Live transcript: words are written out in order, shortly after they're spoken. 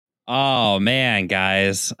Oh man,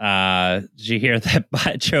 guys! Did you hear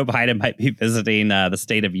that Joe Biden might be visiting the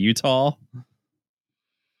state of Utah?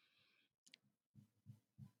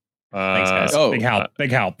 Thanks, guys. Big help.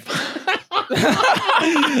 Big help.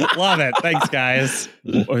 Love it. Thanks, guys.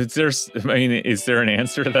 Is there an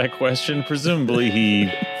answer to that question? Presumably, he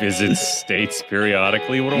visits states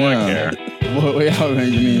periodically. What do I care? Well, I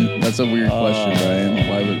mean, that's a weird question,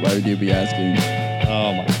 Ryan. Why would you be asking?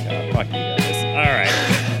 Oh my god! Fuck you guys. All right.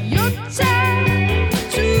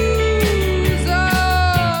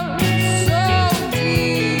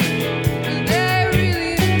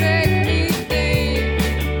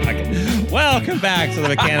 Welcome back to the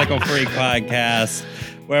Mechanical Freak Podcast,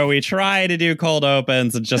 where we try to do cold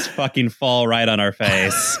opens and just fucking fall right on our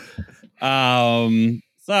face.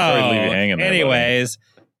 Anyways,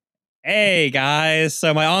 hey guys,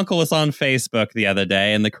 so my uncle was on Facebook the other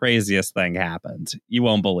day and the craziest thing happened. You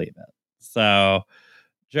won't believe it. So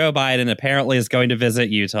Joe Biden apparently is going to visit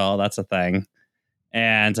Utah. That's a thing.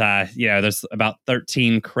 And, there's about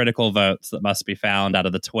 13 critical votes that must be found out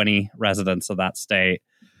of the 20 residents of that state.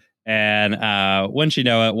 And wouldn't you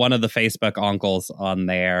know it, one of the Facebook uncles on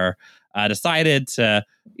there decided to,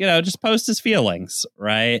 just post his feelings,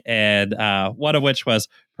 right? And one of which was,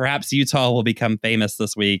 perhaps Utah will become famous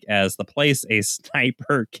this week as the place a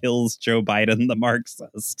sniper kills Joe Biden, the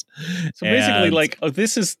Marxist. So basically,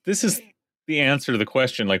 this is the answer to the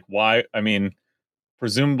question, like, why? I mean,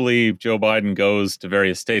 presumably Joe Biden goes to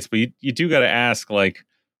various states, but you do got to ask, like,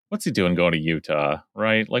 what's he doing going to Utah,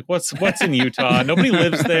 right? Like, what's in Utah? Nobody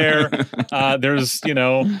lives there. There's,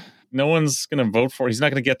 no one's going to vote for. He's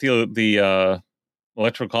not going to get the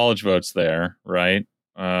electoral college votes there, right?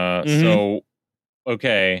 So,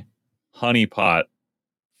 okay, honeypot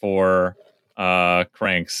for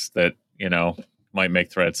cranks that might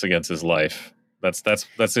make threats against his life. That's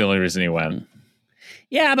the only reason he went.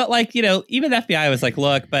 Yeah, but even the FBI was like,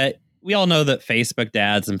 look, but we all know that Facebook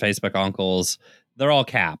dads and Facebook uncles, they're all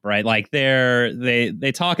cap, right? Like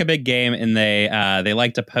they talk a big game and they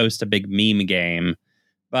like to post a big meme game,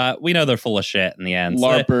 but we know they're full of shit in the end.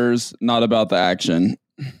 LARPers, not about the action.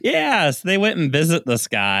 Yeah, so they went and visit this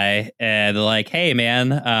guy and they're like, hey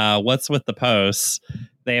man, what's with the posts?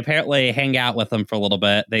 They apparently hang out with him for a little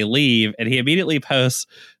bit. They leave and he immediately posts,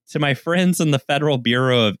 to my friends in the Federal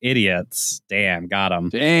Bureau of Idiots. Damn, got him.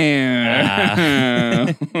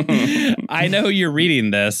 Damn. I know you're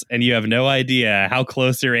reading this and you have no idea how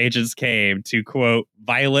close your agents came to, quote,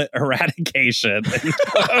 violent eradication.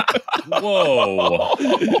 Whoa.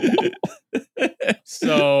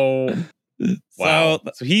 So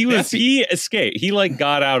he escaped. He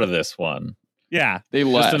got out of this one. Yeah. They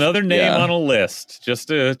left. Just another name on a list.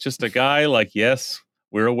 Just a guy like, yes,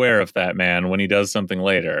 we're aware of that man when he does something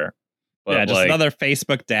later. But just another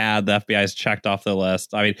Facebook dad the FBI's checked off the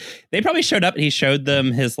list. I mean, they probably showed up and he showed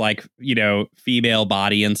them his female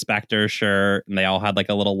body inspector shirt and they all had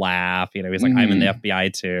a little laugh. He's like, I'm in the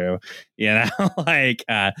FBI too.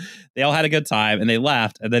 They all had a good time and they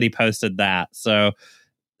left and then he posted that. So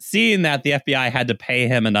seeing that, the FBI had to pay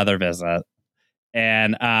him another visit.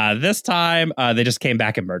 And this time they just came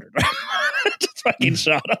back and murdered him. Just fucking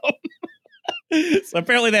shot him. So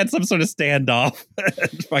apparently they had some sort of standoff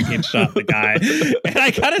and fucking shot the guy. And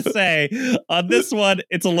I gotta say, on this one,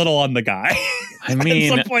 it's a little on the guy. I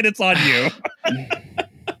mean, at some point it's on you.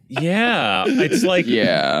 Yeah. It's like,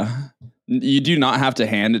 yeah, you do not have to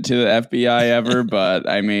hand it to the FBI ever, but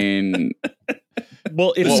I mean,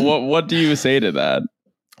 well, what do you say to that?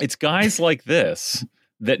 It's guys like this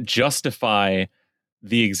that justify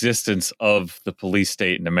the existence of the police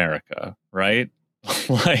state in America, right?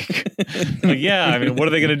 Yeah, I mean, what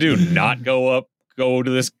are they going to do? Not go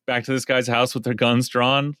back to this guy's house with their guns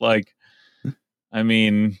drawn? I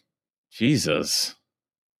mean, Jesus.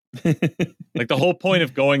 The whole point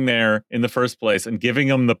of going there in the first place and giving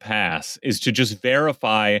them the pass is to just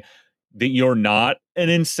verify that you're not an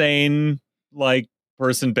insane,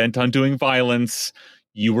 person bent on doing violence.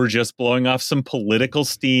 You were just blowing off some political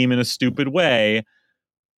steam in a stupid way.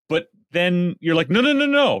 But then you're like,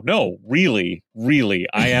 no, really,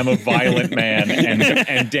 I am a violent man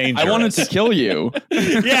and dangerous. I wanted to kill you.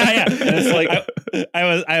 Yeah. And it's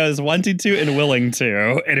I was wanting to and willing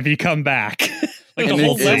to, and if you come back, the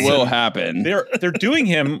whole thing will happen. They're doing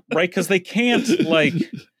him right because they can't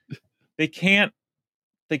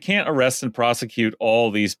they can't arrest and prosecute all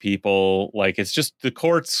these people. It's just the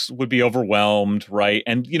courts would be overwhelmed, right?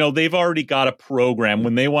 And, they've already got a program.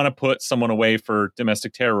 When they want to put someone away for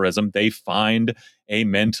domestic terrorism, they find a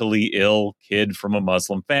mentally ill kid from a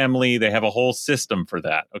Muslim family. They have a whole system for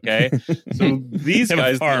that, okay? So these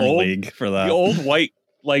guys, league for that. The old white,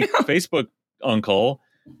 Facebook uncle,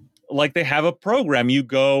 like they have a program. You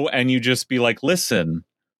go and you just be like, listen,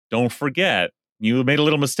 don't forget, you made a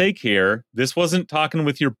little mistake here. This wasn't talking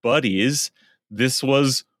with your buddies. This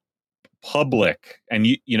was public. And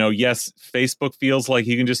you know, yes, Facebook feels like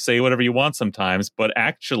you can just say whatever you want sometimes, but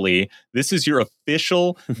actually this is your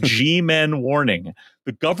official G-men warning.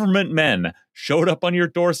 The government men showed up on your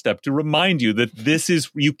doorstep to remind you that this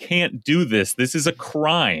is, you can't do this. This is a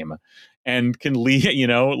crime and can lead, you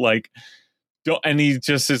know, like, don't, and he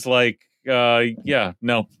just is like, yeah,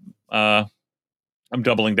 no, I'm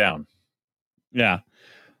doubling down. Yeah.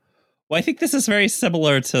 Well, I think this is very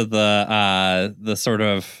similar to the sort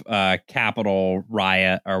of Capitol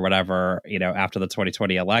riot or whatever, you know, after the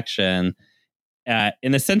 2020 election,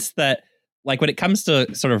 in the sense that, like, when it comes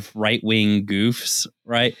to sort of right-wing goofs,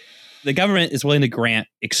 right, the government is willing to grant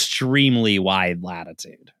extremely wide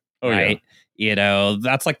latitude. Right. Yeah. You know,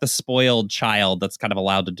 that's like the spoiled child that's kind of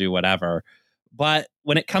allowed to do whatever. But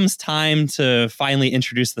when it comes time to finally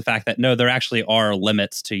introduce the fact that, no, there actually are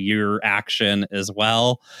limits to your action as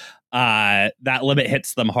well, that limit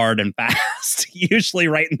hits them hard and fast, usually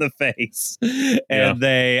right in the face. And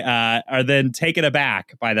they are then taken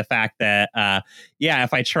aback by the fact that,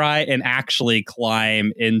 if I try and actually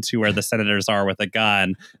climb into where the senators are with a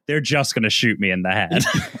gun, they're just going to shoot me in the head.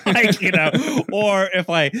 Like, you know, or if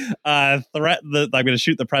I threaten I'm going to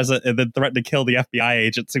shoot the president and then threaten to kill the FBI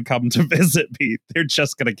agents who come to visit me, they're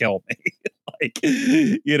just going to kill me. Like,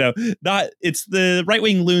 you know, it's the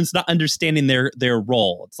right-wing loons not understanding their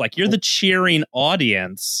role. It's like, you're the cheering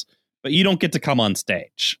audience, but you don't get to come on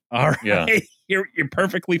stage. All right. Yeah. You're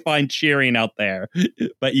perfectly fine cheering out there,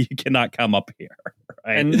 but you cannot come up here.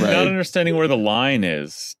 Right? And not understanding where the line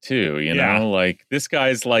is too, you know, like this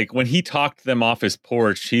guy's like, when he talked them off his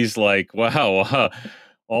porch, he's like, wow,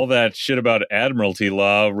 all that shit about admiralty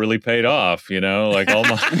law really paid off, you know, like all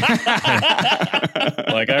my,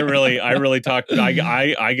 like I really talked.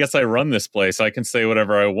 I guess I run this place. I can say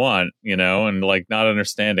whatever I want, you know, and like not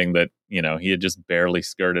understanding that, you know, he had just barely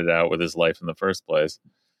skirted out with his life in the first place.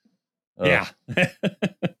 Ugh. Yeah.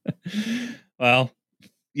 Well,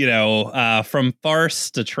 you know, from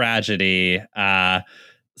farce to tragedy.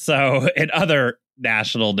 So in other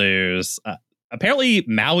national news, apparently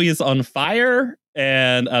Maui is on fire.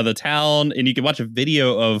 And the town, and you can watch a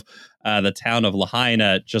video of the town of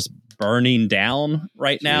Lahaina just burning down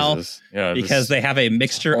right now because they have a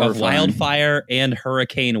mixture of wildfire and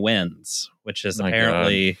hurricane winds, which is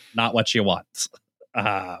apparently not what you want.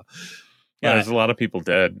 There's a lot of people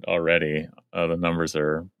dead already. The numbers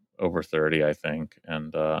are over 30, I think,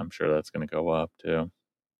 and I'm sure that's going to go up too.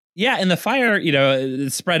 Yeah, and the fire, you know,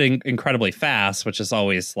 it's spreading incredibly fast, which is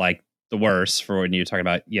always like the worst for when you talk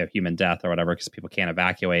about, you know, human death or whatever, because people can't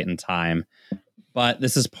evacuate in time. But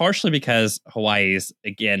this is partially because Hawaii's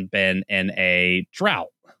again been in a drought,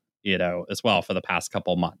 you know, as well for the past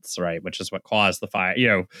couple months, right? Which is what caused the fire, you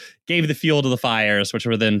know, gave the fuel to the fires, which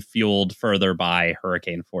were then fueled further by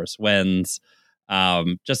hurricane force winds.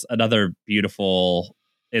 Just another beautiful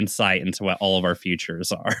insight into what all of our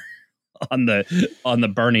futures are on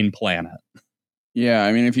the burning planet. Yeah,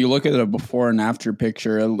 I mean, if you look at a before and after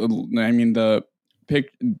picture, I mean, the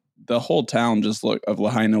whole town of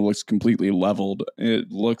Lahaina looks completely leveled.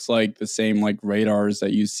 It looks like the same like radars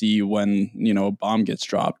that you see when, you know, a bomb gets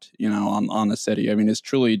dropped, you know, on a city. I mean, it's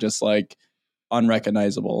truly just like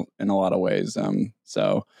unrecognizable in a lot of ways.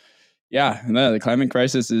 So yeah, the climate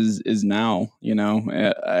crisis is now, you know,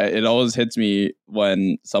 it always hits me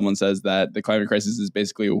when someone says that the climate crisis is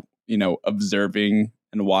basically, you know, observing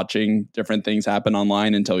and watching different things happen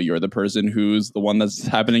online until you're the person who's the one that's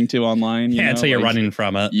happening to online. You know? Until you're like, running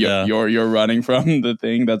from it. You're running from the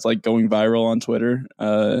thing that's like going viral on Twitter.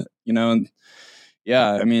 You know, and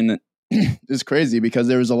yeah, I mean, it's crazy because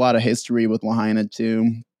there was a lot of history with Lahaina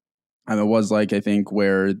too. And it was like, I think,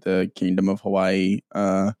 where the Kingdom of Hawaii,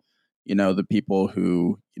 you know, the people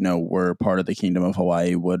who, you know, were part of the Kingdom of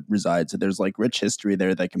Hawaii would reside. So there's like rich history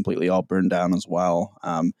there that completely all burned down as well.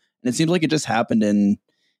 And it seems like it just happened in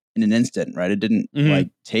an instant, right? It didn't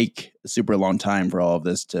like take a super long time for all of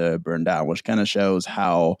this to burn down, which kind of shows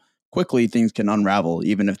how quickly things can unravel,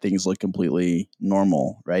 even if things look completely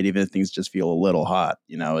normal, right? Even if things just feel a little hot,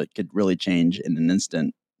 you know, it could really change in an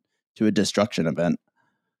instant to a destruction event.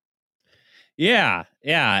 Yeah.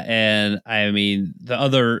 And I mean, the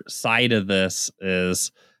other side of this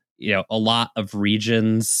is, you know, a lot of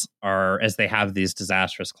regions are, as they have these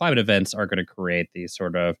disastrous climate events, are going to create these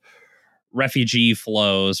sort of refugee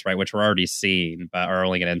flows, right, which we're already seeing, but are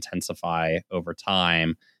only going to intensify over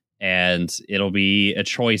time. And it'll be a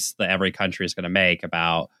choice that every country is going to make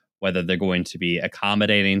about whether they're going to be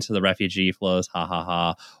accommodating to the refugee flows,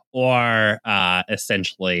 or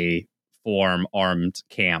essentially form armed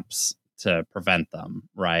camps to prevent them,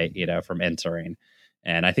 right? From entering.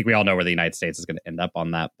 And I think we all know where the United States is going to end up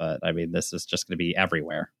on that. But I mean, this is just going to be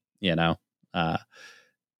everywhere, not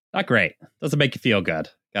great. Doesn't make you feel good,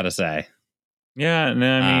 gotta say. Yeah.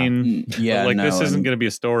 No, I mean, this isn't going to be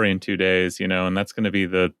a story in 2 days, and that's going to be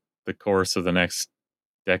the course of the next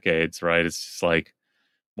decades, right? It's just like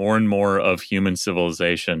more and more of human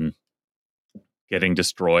civilization getting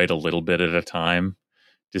destroyed a little bit at a time,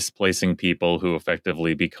 displacing people who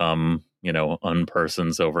effectively become,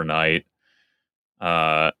 unpersons overnight.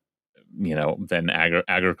 Then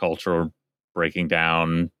agriculture breaking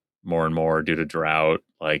down more and more due to drought.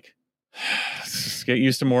 Like, just get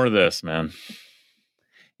used to more of this, man.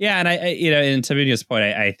 Yeah, and and to Munia's point,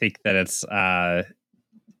 I think that it's,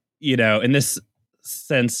 in this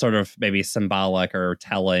sense, sort of maybe symbolic or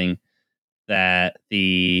telling that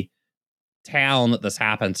the town that this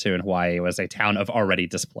happened to in Hawaii was a town of already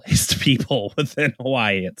displaced people within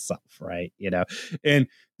Hawaii itself, right? And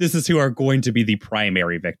this is who are going to be the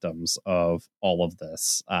primary victims of all of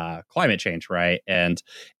this climate change, right? And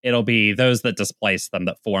it'll be those that displace them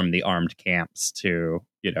that form the armed camps to,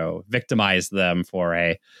 victimize them for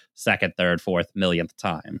a second, third, fourth, millionth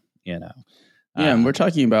time, Yeah, and we're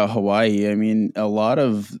talking about Hawaii. I mean, a lot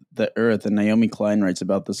of the earth, and Naomi Klein writes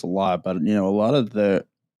about this a lot, but, a lot of the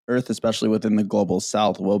earth, especially within the global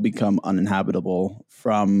south, will become uninhabitable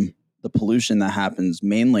from the pollution that happens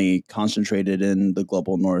mainly concentrated in the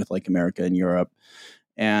global north, like America and Europe.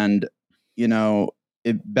 And,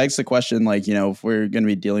 it begs the question, like, if we're going to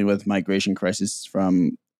be dealing with migration crisis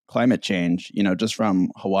from climate change, just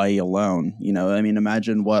from Hawaii alone, I mean,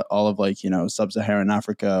 imagine what all of sub-Saharan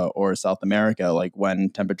Africa or South America, like when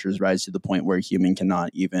temperatures rise to the point where human cannot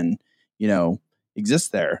even,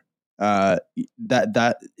 exist there.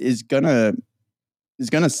 That is gonna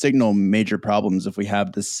signal major problems if we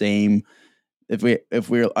have the same, if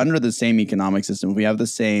we're under the same economic system, if we have the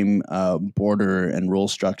same border and rule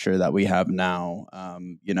structure that we have now.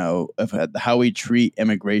 How we treat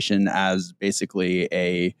immigration as basically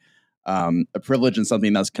a privilege and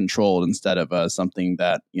something that's controlled instead of something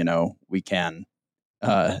that we can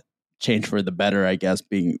change for the better. I guess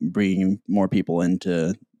bringing more people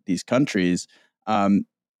into these countries.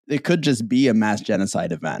 It could just be a mass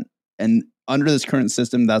genocide event. And under this current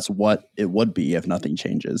system, that's what it would be if nothing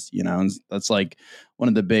changes, and that's like one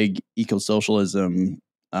of the big eco-socialism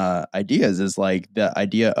ideas is like the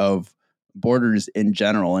idea of borders in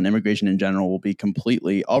general and immigration in general will be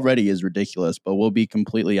already is ridiculous, but will be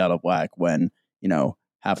completely out of whack when,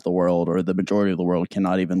 half the world or the majority of the world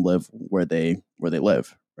cannot even live where they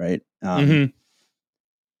live. Right.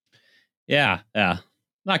 Yeah.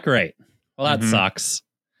 Not great. Well, that sucks.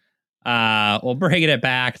 Well, bringing it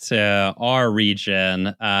back to our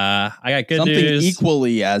region, I got good something news.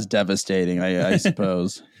 Equally as devastating, I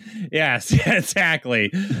suppose. Yes, exactly.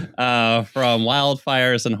 From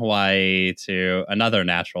wildfires in Hawaii to another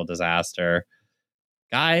natural disaster.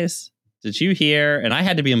 Guys, did you hear, and I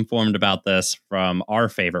had to be informed about this from our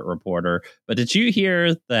favorite reporter, but did you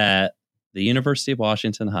hear that the University of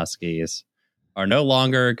Washington Huskies are no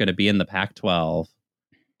longer going to be in the Pac-12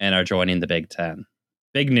 and are joining the Big Ten?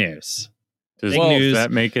 Big news. Does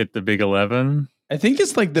that make it the Big 11? I think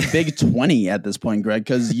it's like the Big 20 at this point, Greg,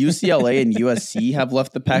 because UCLA and USC have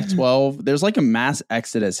left the Pac-12. There's like a mass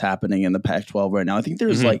exodus happening in the Pac-12 right now. I think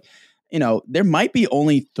there's there might be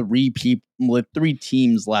only three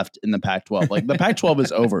teams left in the Pac-12. Like the Pac-12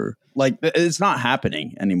 is over. Like it's not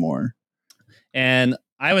happening anymore. And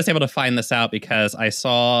I was able to find this out because I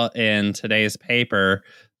saw in today's paper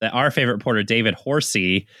that our favorite reporter, David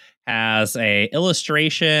Horsey, has a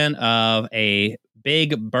illustration of a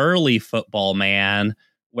big burly football man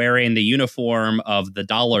wearing the uniform of the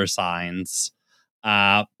dollar signs,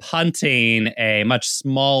 punting a much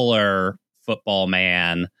smaller football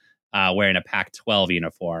man wearing a Pac-12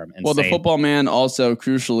 uniform. And the football man also,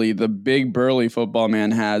 crucially, the big burly football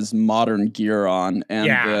man has modern gear on, and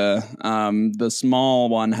the small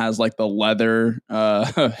one has like the leather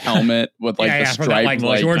helmet with like the stripe,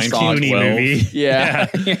 like George Clooney movie. Yeah.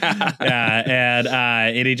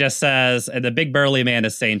 And he just says, and the big burly man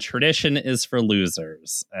is saying, "Tradition is for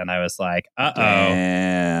losers." And I was like,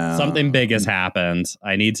 something big has happened.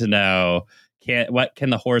 I need to know. What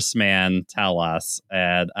can the horseman tell us?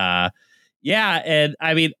 And and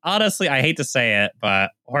I mean, honestly, I hate to say it,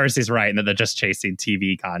 but Horsey's right in that they're just chasing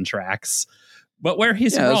TV contracts. But where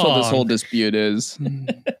he's wrong, that's what this whole dispute is.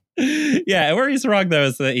 Yeah, where he's wrong though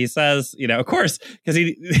is that he says, of course, because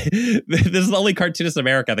this is the only cartoonist in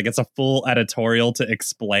America that gets a full editorial to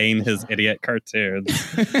explain his idiot cartoons.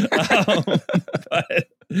 But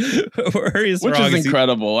where he's Which wrong is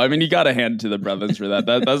incredible. I mean, you got to hand it to the brothers for that.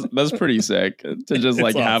 That's pretty sick to just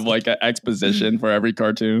like have like an exposition for every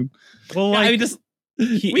cartoon. Well, yeah, like, I mean, just.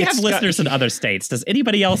 We have listeners in other states. Does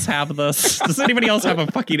anybody else have this? Does anybody else have a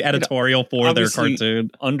fucking editorial for their cartoon?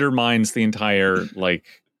 Undermines the entire like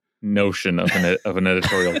notion of an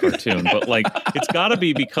editorial cartoon, but like it's got to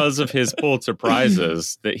be because of his Pulitzer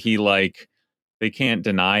Prizes that he like they can't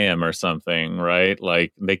deny him or something, right?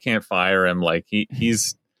 Like they can't fire him. Like he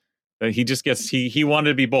just gets he wanted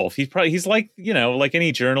to be both. He's like like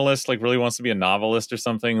any journalist like really wants to be a novelist or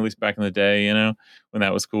something. At least back in the day, when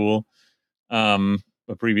that was cool.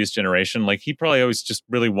 A previous generation, like he probably always just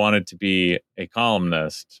really wanted to be a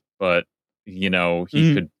columnist, but he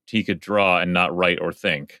could draw and not write or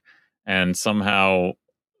think, and somehow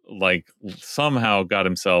got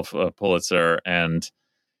himself a Pulitzer, and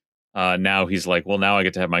now he's like, well, now I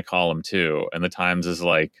get to have my column too. And the Times is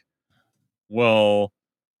like, well,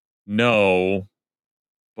 no,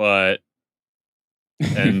 but.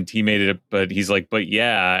 And he made it, but he's like, but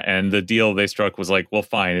yeah. And the deal they struck was like, well,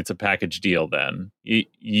 fine, it's a package deal. Then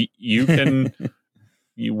you can,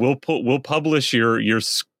 we'll publish your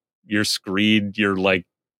screed, your like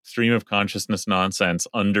stream of consciousness nonsense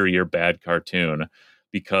under your bad cartoon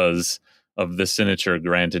because of the signature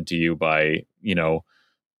granted to you by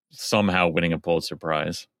somehow winning a Pulitzer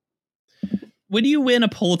Prize. When you win a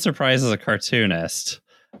Pulitzer Prize as a cartoonist,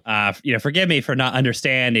 forgive me for not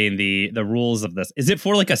understanding the rules of this. Is it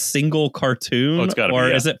for like a single cartoon,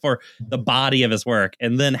 is it for the body of his work?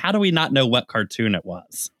 And then how do we not know what cartoon it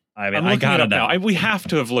was? I mean, I gotta know. Now. We have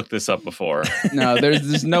to have looked this up before. No,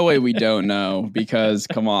 there's no way we don't know because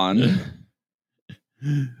come on.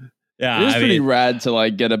 Yeah, it's pretty rad to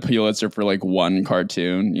like get a Pulitzer for like one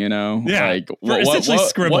cartoon, Yeah, like essentially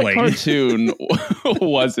scribbling. What cartoon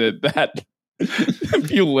was it that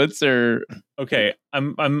Pulitzer? Okay,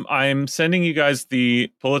 I'm sending you guys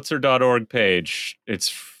the Pulitzer.org page. It's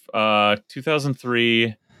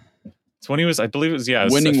 2003. It's when he was, I believe it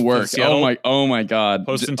was, winning work. Oh my god,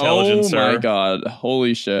 Post-Intelligencer. Oh my god,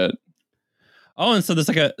 holy shit. Oh, and so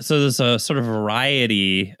there's a sort of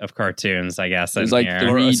variety of cartoons, I guess. There's like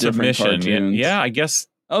 3 different cartoons. Yeah, I guess.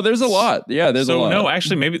 Oh, there's a lot. Yeah, there's a lot. No,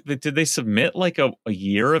 actually, maybe did they submit like a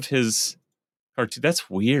year of his cartoon? That's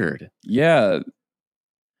weird. Yeah.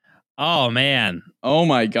 Oh man. Oh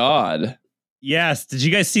my god. Yes. Did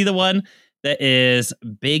you guys see the one that is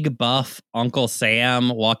big buff Uncle Sam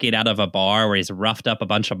walking out of a bar where he's roughed up a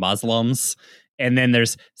bunch of Muslims? And then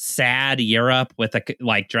there's sad Europe with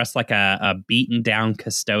dressed like a beaten down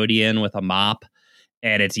custodian with a mop.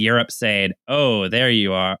 And it's Europe saying, "Oh, there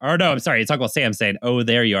you are." Or no, I'm sorry. It's Uncle Sam saying, "Oh,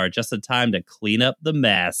 there you are. Just in time to clean up the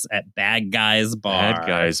mess at Bad Guy's Bar." Bad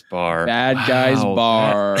Guy's Bar. Bad Guy's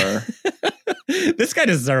Bar. This guy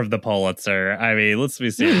deserved the Pulitzer. I mean, let's be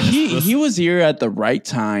serious. He was here at the right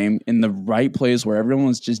time in the right place where everyone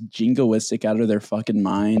was just jingoistic out of their fucking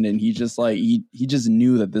mind, and he just like he just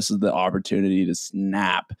knew that this was the opportunity to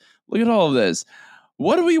snap. Look at all of this.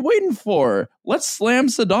 What are we waiting for? Let's slam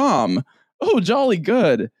Saddam. Oh, jolly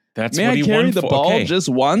good. That's May what I he carry won the for. ball Okay. just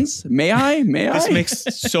once? May I? This makes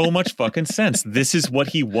so much fucking sense. This is what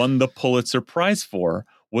he won the Pulitzer Prize for,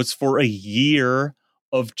 was for a year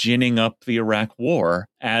of ginning up the Iraq War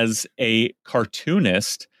as a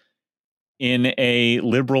cartoonist in a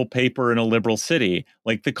liberal paper in a liberal city.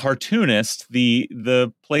 Like the cartoonist,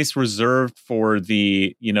 the place reserved for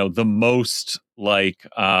the most like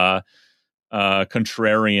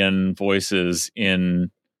contrarian voices in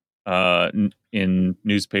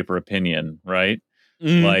newspaper opinion, right?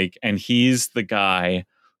 Like, and he's the guy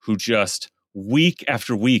who just week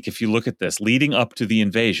after week, if you look at this, leading up to the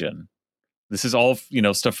invasion, this is all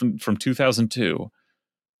stuff from 2002,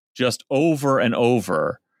 just over and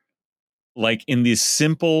over, like in these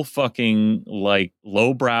simple fucking like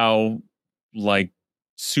lowbrow, like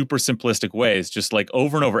super simplistic ways, just like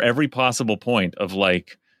over and over every possible point of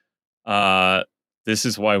like, this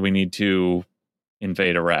is why we need to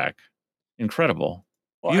invade Iraq. Incredible.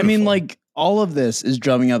 Well, I mean, like all of this is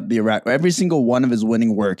drumming up the Iraq. Every single one of his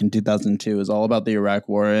winning work in 2002 is all about the Iraq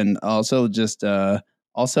War, and also just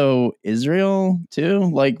also Israel too.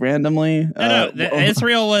 Like randomly,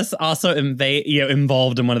 Israel was also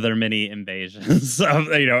involved in one of their many invasions of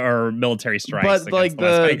or military strikes. But like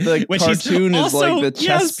the cartoon is like the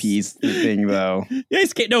chess piece thing, though. Yeah,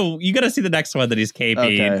 you got to see the next one that he's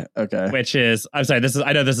caping. Okay. Which is, I'm sorry,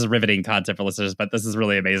 I know this is riveting content for listeners, but this is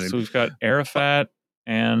really amazing. So we've got Arafat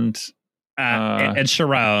and and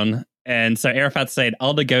Sharon. And so Arafat's saying,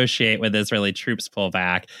 I'll negotiate when the Israeli troops pull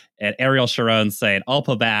back. And Ariel Sharon's saying, I'll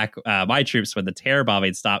pull back my troops when the terror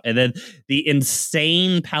bombing stop. And then the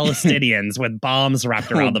insane Palestinians with bombs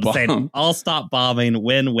wrapped around them saying, I'll stop bombing.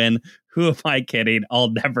 Win. Who am I kidding? I'll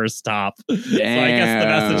never stop. So I guess the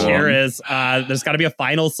message here is there's got to be a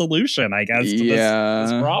final solution, I guess, to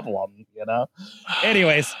this problem, you know?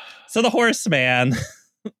 Anyways, so the Horseman...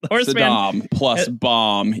 Saddam plus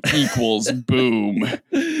bomb equals boom.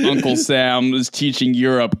 Uncle Sam is teaching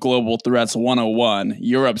Europe Global Threats 101.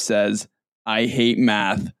 Europe says, I hate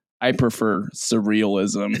math. I prefer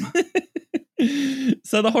surrealism.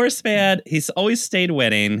 So the Horseman, he's always stayed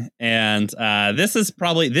winning. And this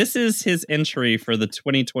is his entry for the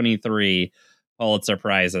 2023 Pulitzer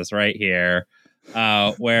Prizes right here,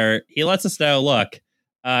 where he lets us know, look,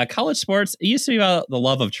 college sports, it used to be about the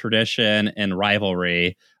love of tradition and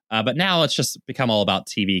rivalry, but now it's just become all about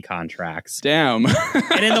TV contracts. Damn.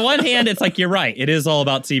 And in the one hand, it's like, you're right. It is all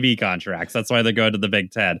about TV contracts. That's why they go to the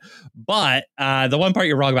Big Ten. But the one part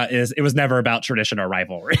you're wrong about is it was never about tradition or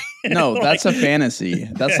rivalry. No, that's a fantasy.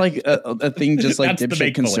 That's like a thing just like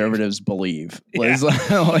dipshit conservatives believe. Yeah.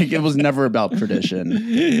 Like it was never about tradition.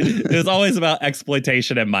 It was always about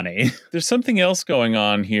exploitation and money. There's something else going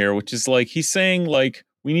on here, which is like he's saying like,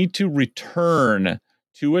 we need to return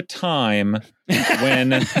to a time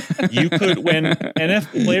when when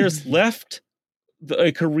NFL players left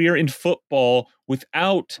a career in football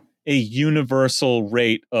without a universal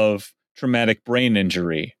rate of traumatic brain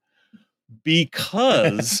injury.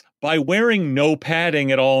 Because by wearing no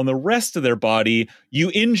padding at all in the rest of their body,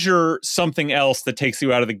 you injure something else that takes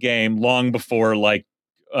you out of the game long before like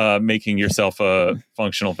making yourself a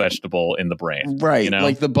functional vegetable in the brain. Right. You know?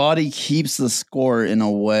 Like the body keeps the score in a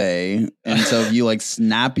way. And so if you like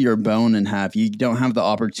snap your bone in half, you don't have the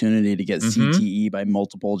opportunity to get CTE by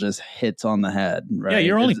multiple just hits on the head. Right. Yeah,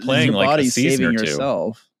 you're only playing your like body a season saving or two.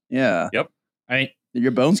 Yourself. Yeah. Yep.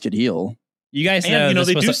 Your bones could heal. You guys know, and you know,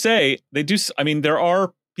 I mean, there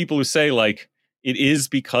are people who say like it is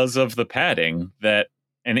because of the padding that,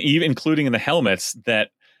 and even including in the helmets,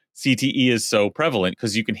 that CTE is so prevalent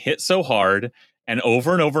because you can hit so hard and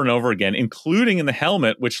over and over again, including in the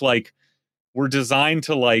helmet, which like were designed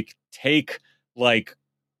to like take like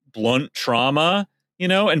blunt trauma, you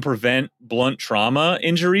know, and prevent blunt trauma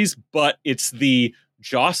injuries. But it's the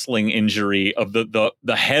jostling injury of the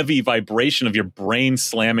heavy vibration of your brain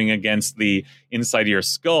slamming against the inside of your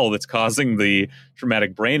skull that's causing the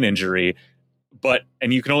traumatic brain injury.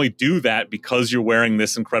 And you can only do that because you're wearing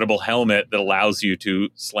this incredible helmet that allows you to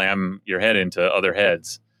slam your head into other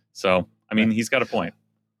heads. So, I mean, he's got a point.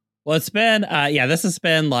 Well, it's been, this has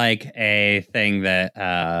been like a thing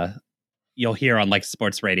that you'll hear on like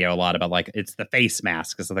sports radio a lot about, like, it's the face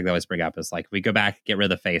mask is the thing they always bring up is like, we go back, get rid of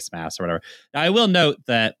the face mask or whatever. Now, I will note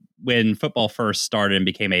that when football first started and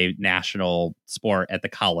became a national sport at the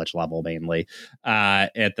college level, mainly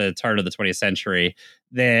at the turn of the 20th century,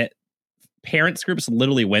 that parents groups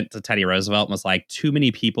literally went to Teddy Roosevelt and was like, too many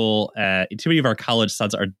of our college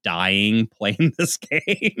sons are dying playing this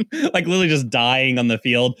game, like literally just dying on the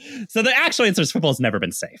field. So the actual answer is football's never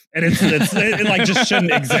been safe, and it like just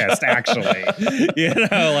shouldn't exist. Actually, you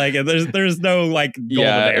know, like there's no like golden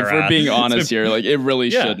era. If we're being honest here, like it really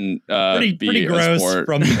shouldn't be pretty gross a sport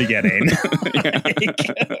from the beginning.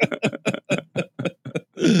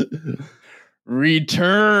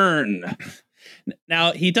 Return.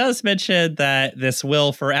 Now, he does mention that this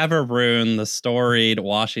will forever ruin the storied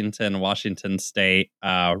Washington State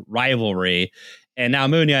rivalry. And now,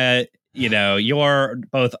 Munya, you know, you're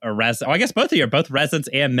both a resident. I guess both of you are both residents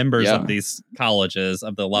and members of these colleges,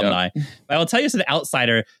 of the alumni. Yeah. But I will tell you as an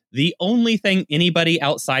outsider, the only thing anybody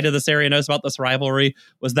outside of this area knows about this rivalry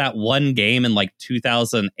was that one game in like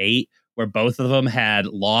 2008 where both of them had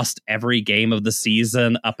lost every game of the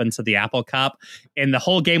season up into the Apple Cup. And the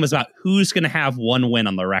whole game was about who's going to have one win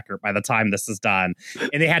on the record by the time this is done.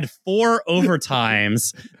 And they had 4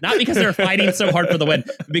 overtimes, not because they were fighting so hard for the win,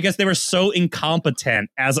 but because they were so incompetent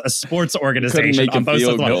as a sports organization on both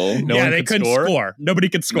sides. They couldn't score. Nobody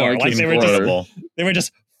could score. Like they were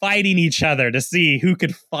just fighting each other to see who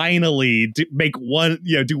could finally do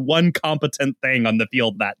one competent thing on the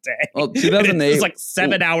field that day. Well, 2008 it was like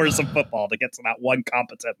 7 hours of football to get to that one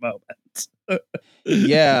competent moment.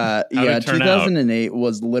 Yeah. 2008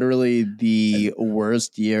 was literally the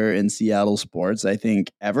worst year in Seattle sports, I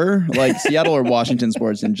think, ever. Like Seattle or Washington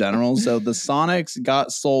sports in general. So the Sonics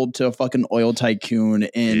got sold to a fucking oil tycoon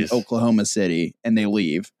in Oklahoma City, and they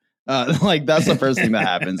leave. Like that's the first thing that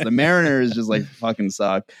happens. The Mariners just like fucking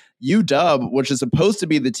suck. UW, which is supposed to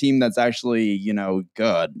be the team that's actually,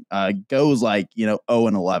 good, goes like,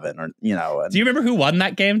 0-11 or, Do you remember who won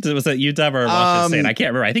that game? Was it UW or Washington State? I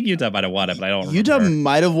can't remember. I think UW might have won it, but I don't remember. UW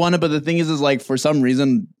might have won it, but the thing is like for some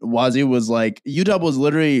reason, Wazoo was like, UW was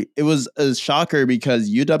literally, it was a shocker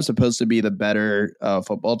because UW's supposed to be the better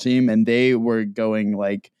football team, and they were going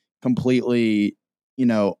like completely,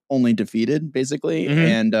 only defeated basically.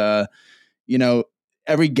 Mm-hmm. And,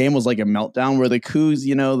 every game was like a meltdown where the Cougs,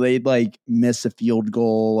 they'd like miss a field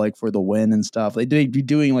goal like for the win and stuff. They'd be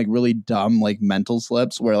doing like really dumb like mental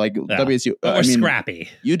slips where like WSU scrappy.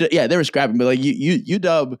 They were scrappy, but like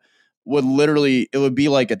UW would literally, it would be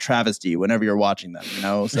like a travesty whenever you're watching them,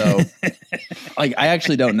 So like I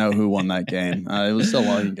actually don't know who won that game. It was so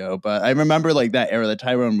long ago, but I remember like that era, the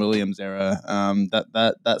Tyrone Williams era.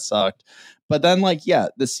 That sucked. But then like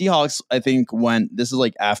the Seahawks I think this is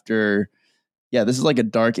like after. Yeah, this is like a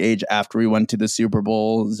dark age after we went to the Super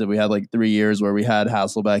Bowl. So we had like 3 years where we had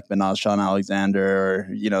Hasselbeck, but not Sean Alexander, or,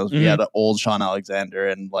 we had an old Sean Alexander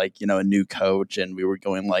and like, a new coach, and we were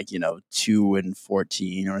going like,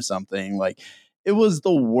 2-14 or something. Like it was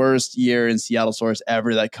the worst year in Seattle sports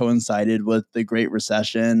ever that coincided with the Great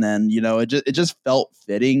Recession. And, it just felt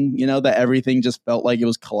fitting, that everything just felt like it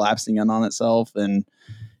was collapsing in on itself, and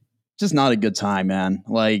just not a good time, man.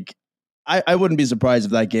 Like, I wouldn't be surprised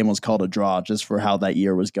if that game was called a draw just for how that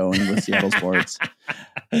year was going with Seattle sports.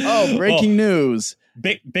 Oh, breaking news.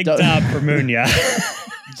 Big dub for Munya.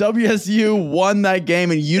 WSU won that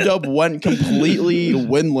game, and UW went completely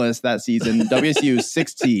winless that season. WSU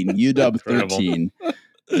 16, UW 13.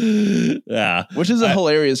 Yeah, which is a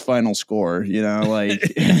hilarious final score, like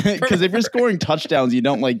because if you're scoring touchdowns, you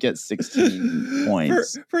don't like get 16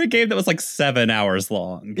 points for a game that was like 7 hours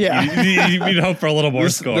long. Yeah, you'd hope for a little more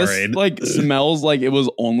scoring. This like smells like it was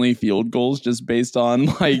only field goals, just based on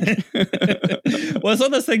like. Well, it's one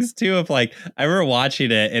of those things too of like I remember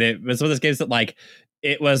watching it, and it was one of those games that like.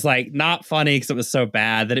 It was like not funny because it was so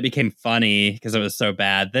bad. Then it became funny because it was so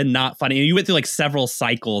bad. Then not funny. And you went through like several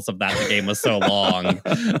cycles of that. The game was so long.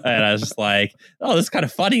 And I was just like, oh, this is kind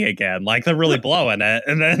of funny again. Like they're really blowing it.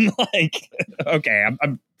 And then like, okay,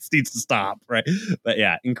 I'm needs to stop. Right. But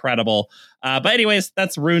yeah, incredible. But anyways,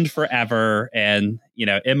 that's ruined forever. And,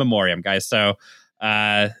 in memoriam, guys. So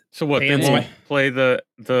what? They won't play they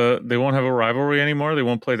won't have a rivalry anymore? They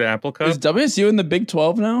won't play the Apple Cup? Is WSU in the Big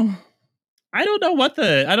 12 now? I don't know what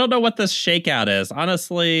this shakeout is.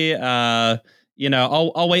 Honestly, I'll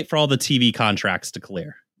wait for all the TV contracts to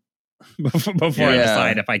clear before I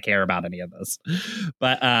decide if I care about any of this.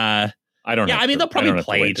 But I don't. Yeah, they'll probably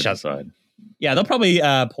play each other. Yeah, they'll probably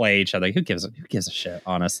play each other. Who gives a shit,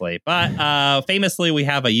 honestly? But famously, we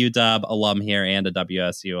have a UW alum here and a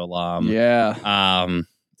WSU alum. Yeah.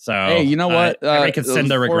 So hey, you know what? I can send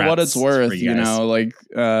the regrets for what it's worth.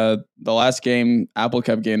 The last game, Apple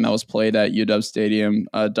Cup game that was played at UW Stadium,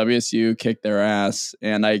 WSU kicked their ass,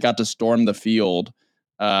 and I got to storm the field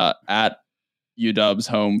at UW's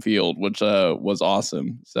home field, which was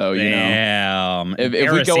awesome. So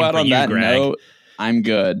if we go out on that note, I'm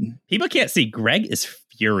good. People can't see. Greg is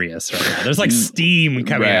furious right now. The's like steam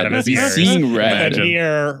coming out of his ears. Seeing red. The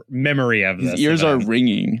mere memory of this. His ears are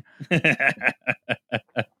ringing.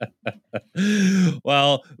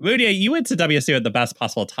 Well, Munya, you went to WSU at the best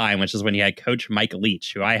possible time, which is when you had Coach Mike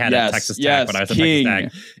Leach, who I had at Texas Tech when I was at Texas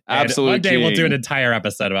Tech. Absolutely. One day we'll do an entire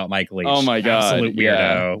episode about Mike Leach. Oh my God. Absolute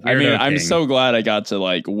weirdo. Yeah. I'm so glad I got to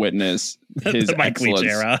like witness his Mike Leach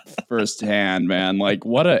era firsthand, man. Like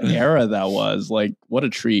what an era that was. Like what a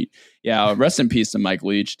treat. Yeah. Rest in peace to Mike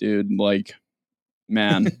Leach, dude. Like,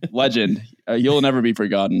 man, legend. He'll never be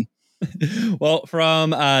forgotten. Well, from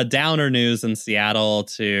downer news in Seattle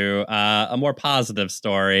to a more positive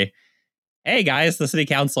story. Hey, guys, the city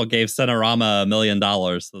council gave Cinerama $1 million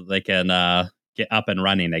so that they can get up and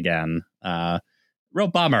running again. Real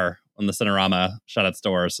bummer when the Cinerama shut its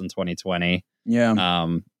doors in 2020. Yeah.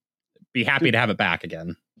 Be happy to have it back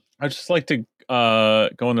again. I'd just like to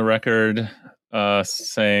go on the record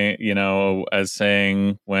saying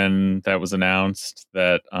when that was announced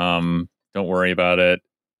that don't worry about it.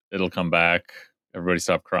 It'll come back. Everybody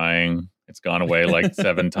stop crying. It's gone away like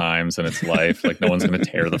 7 times in its life. Like no one's going to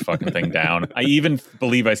tear the fucking thing down. I even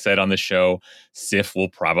believe I said on the show, SIF will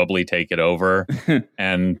probably take it over.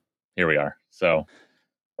 And here we are. So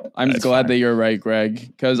I'm just glad that you're right, Greg.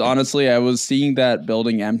 Because honestly, I was seeing that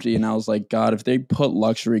building empty and I was like, God, if they put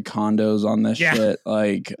luxury condos on this shit,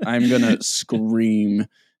 like I'm going to scream.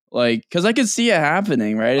 Like, because I could see it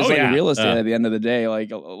happening, right? It's real estate at the end of the day. Like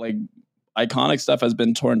iconic stuff has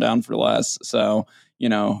been torn down for less. So,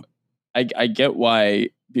 I get why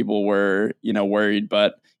people were, worried,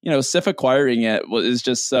 but SIFF acquiring it is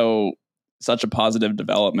just such a positive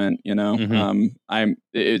development.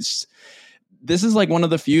 This is like one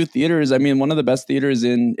of the few theaters. I mean, one of the best theaters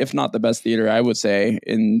if not the best theater, I would say,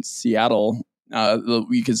 in Seattle.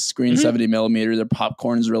 We could screen 70 millimeter. Their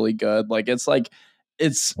popcorn's really good.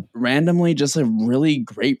 It's randomly just a really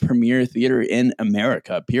great premiere theater in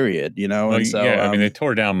America, period. And so, I mean, they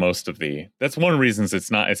tore down most of that's one of the reasons it's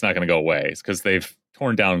not going to go away. It's because they've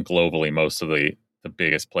torn down globally most of the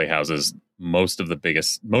biggest playhouses, most of the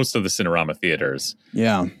Cinerama theaters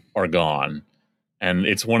are gone. And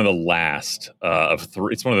it's one of the last of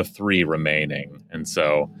three. It's one of the three remaining, and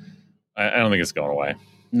so I don't think it's going away.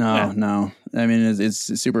 No. I mean,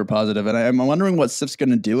 it's super positive, and I'm wondering what SIFF's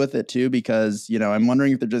going to do with it too, because I'm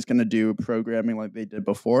wondering if they're just going to do programming like they did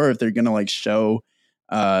before, or if they're going to show,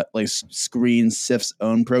 screen SIFF's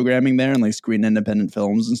own programming there and screen independent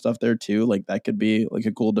films and stuff there too. That could be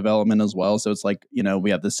a cool development as well. So it's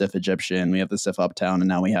we have the SIFF Egyptian, we have the SIFF Uptown, and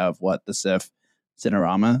now we have the SIFF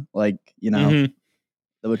Cinerama,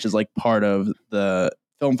 which is part of the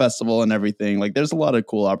film festival and everything. There's a lot of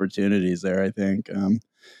cool opportunities there, I think.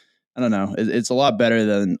 I don't know. It's a lot better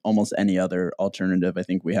than almost any other alternative I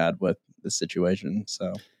think we had with this situation.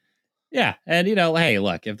 So, yeah. And, hey,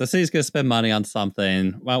 look, if the city's going to spend money on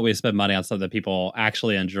something, why don't we spend money on something that people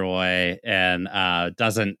actually enjoy and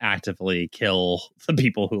doesn't actively kill the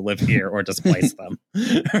people who live here or displace them,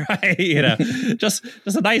 right? Just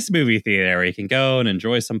a nice movie theater where you can go and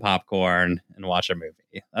enjoy some popcorn and watch a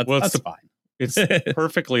movie. That's fine. It's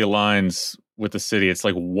perfectly aligns with the city. It's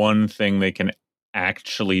one thing they can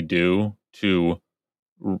actually do to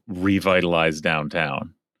revitalize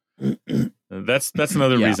downtown. That's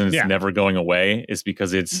another reason it's never going away, is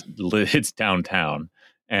because it's downtown,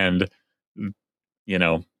 and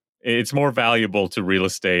it's more valuable to real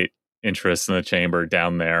estate interests in the chamber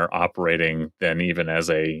down there operating than even as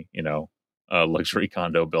a luxury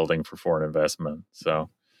condo building for foreign investment. So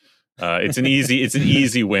it's an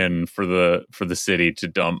easy win for the city to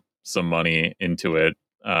dump some money into it.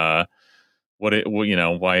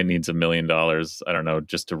 Why it needs $1 million, I don't know,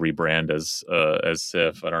 just to rebrand as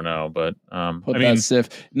SIFF. I don't know, but SIFF.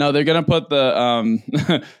 No, they're gonna put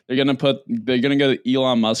the they're gonna go the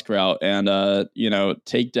Elon Musk route and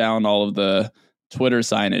take down all of the Twitter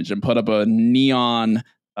signage and put up a neon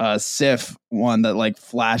SIFF one that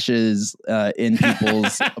flashes in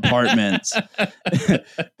people's apartments.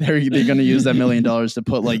 They're gonna use that $1 million to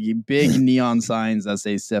put big neon signs that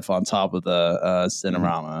say SIFF on top of the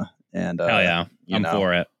Cinerama. And hell yeah, I'm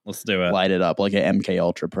for it. Let's do it. Light it up like an MK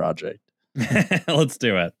Ultra project. Let's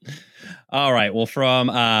do it. All right. Well, from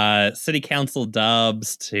city council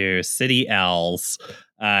dubs to city L's,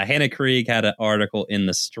 Hannah Krieg had an article in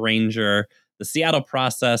The Stranger. The Seattle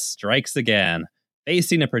process strikes again.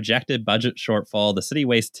 Facing a projected budget shortfall, the city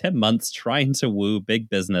wastes 10 months trying to woo big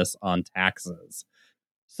business on taxes.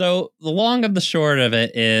 So the long of the short of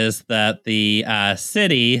it is that the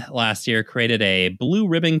city last year created a blue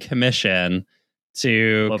ribbon commission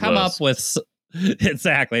to come up with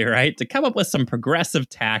exactly right to come up with some progressive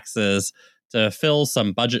taxes to fill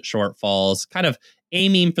some budget shortfalls, kind of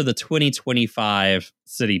aiming for the 2025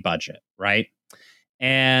 city budget, right?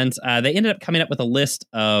 And they ended up coming up with a list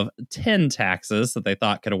of 10 taxes that they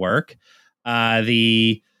thought could work.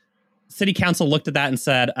 The city council looked at that and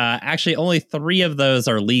said, actually, only 3 of those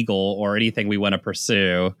are legal or anything we want to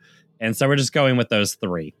pursue. And so we're just going with those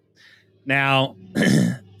 3. Now,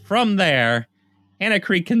 from there, Hannah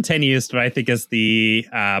Krieg continues to what I think is the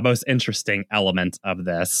most interesting element of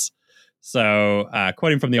this. So,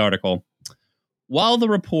 quoting from the article, while the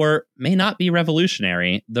report may not be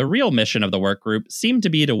revolutionary, the real mission of the work group seemed to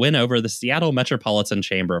be to win over the Seattle Metropolitan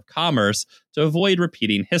Chamber of Commerce to avoid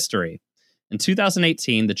repeating history. In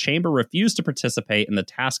 2018, the chamber refused to participate in the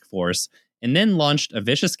task force and then launched a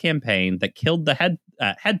vicious campaign that killed the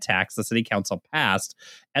head tax the city council passed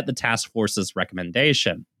at the task force's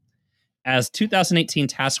recommendation. As 2018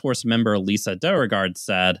 task force member Lisa Beauregard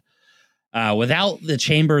said, without the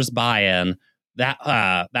chamber's buy-in, that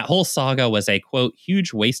whole saga was a, quote,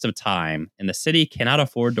 huge waste of time, and the city cannot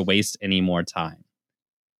afford to waste any more time.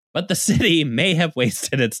 But the city may have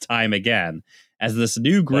wasted its time again, as this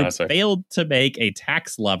new group failed to make a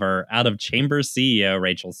tax lover out of Chamber CEO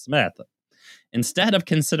Rachel Smith. Instead of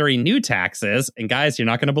considering new taxes, and guys, you're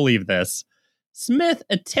not going to believe this, Smith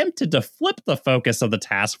attempted to flip the focus of the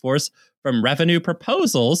task force from revenue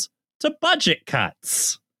proposals to budget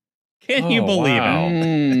cuts. Can you believe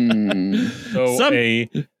it?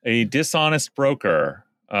 So a dishonest broker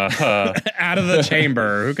out of the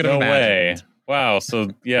chamber. Who could have imagined? Way. Wow. So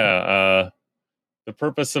yeah, the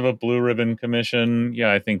purpose of a blue ribbon commission,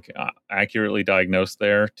 I think accurately diagnosed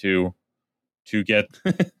there to get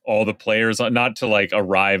all the players, not to like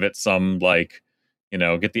arrive at some like,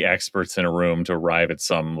 get the experts in a room to arrive at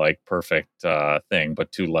some like perfect thing,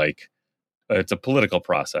 but to like, it's a political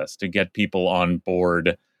process to get people on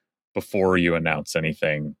board before you announce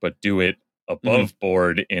anything, but do it above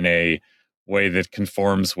board in a way that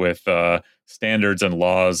conforms with standards and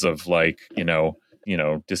laws of like,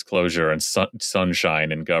 disclosure and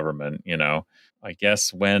sunshine in government. I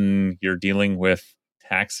guess when you're dealing with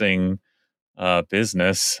taxing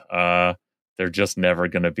business, they're just never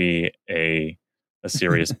going to be a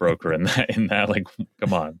serious broker in that. Like,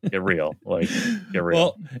 come on, get real. Like, get real.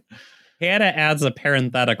 Well, Hannah adds a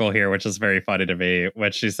parenthetical here, which is very funny to me,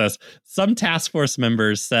 which she says, some task force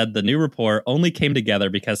members said the new report only came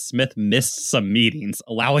together because Smith missed some meetings,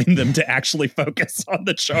 allowing them to actually focus on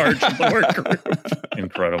the charge of the work group.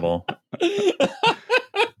 Incredible.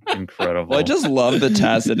 Incredible. Well, I just love the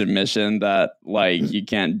tacit admission that like you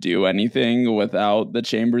can't do anything without the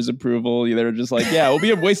chamber's approval. They're just like, yeah, it'll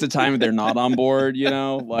be a waste of time if they're not on board,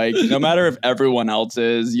 like no matter if everyone else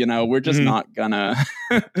is, we're just not gonna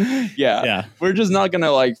we're just not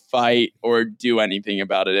gonna like fight or do anything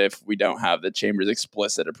about it if we don't have the chamber's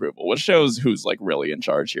explicit approval, which shows who's like really in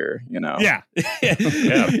charge here, Yeah,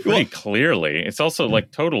 pretty clearly. It's also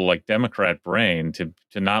like total like Democrat brain to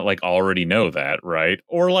not like already know that, right?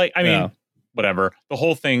 Or like, I mean, whatever. The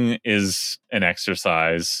whole thing is an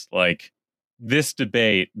exercise. Like this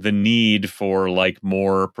debate, the need for like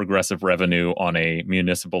more progressive revenue on a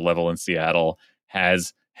municipal level in Seattle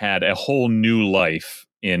has had a whole new life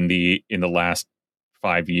in the last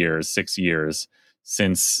 5 years, 6 years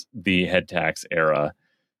since the head tax era.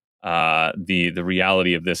 The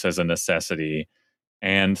reality of this as a necessity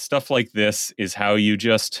and stuff like this is how you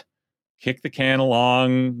just kick the can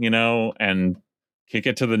along, and kick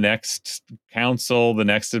it to the next council, the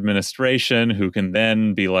next administration, who can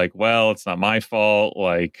then be like, well, it's not my fault.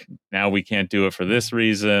 Like now we can't do it for this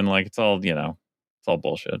reason. Like it's all, it's all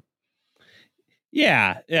bullshit.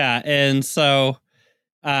 Yeah. And so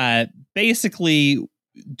basically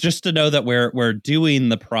just to know that we're doing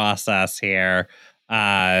the process here,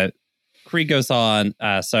 Krieg goes on.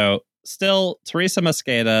 So still, Teresa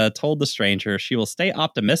Mosqueda told the stranger she will stay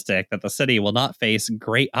optimistic that the city will not face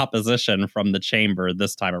great opposition from the chamber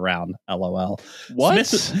this time around. LOL. What?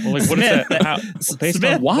 Smith, well, like, what Smith, is that? Based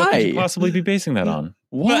Smith, on why? What could you possibly be basing that on?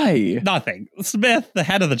 Why? Nothing. Smith, the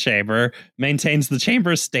head of the chamber, maintains the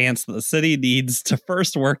chamber's stance that the city needs to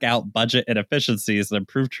first work out budget inefficiencies and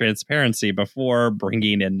improve transparency before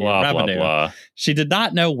bringing in new revenue. Blah, blah. She did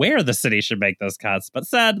not know where the city should make those cuts, but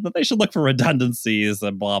said that they should look for redundancies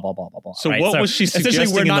and blah, blah, blah, blah, blah. So right? what was she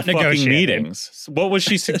suggesting in the fucking meetings? What was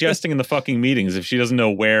she suggesting in the fucking meetings if she doesn't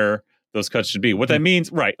know where those cuts should be? What that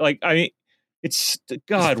means, right? Like, I mean, it's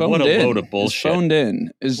God, what a load of bullshit. It's phoned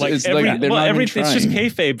in. It's like it's just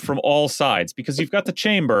kayfabe from all sides because you've got the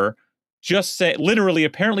chamber just literally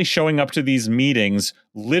apparently showing up to these meetings,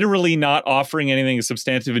 literally not offering anything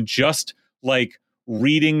substantive and just like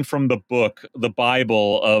reading from the book, the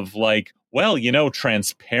Bible of like, well,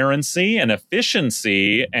 transparency and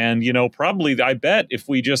efficiency. And, probably I bet if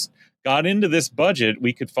we just got into this budget,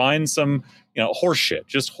 we could find some,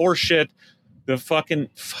 horseshit. The fucking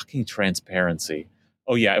transparency.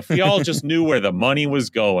 Oh, yeah. If we all just knew where the money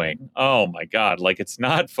was going. Oh, my God. Like, it's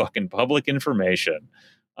not fucking public information.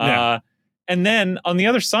 Yeah. And then on the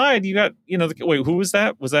other side, you got, wait, who was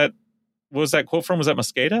that? What was that quote from? Was that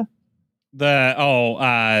Mosqueda?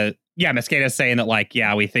 Mosqueda's saying that, like,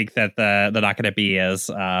 yeah, we think that they're not going to be as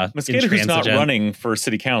Mosqueda, who's not running for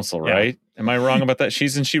city council, right? Yeah. Am I wrong about that?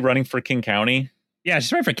 Isn't she running for King County? Yeah,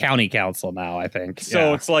 she's running for county council now, I think.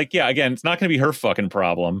 So it's like, again, it's not going to be her fucking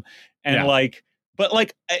problem. And but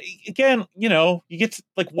again, you get to,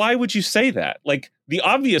 like, why would you say that? Like, the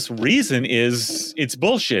obvious reason is it's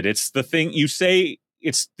bullshit. It's the thing you say.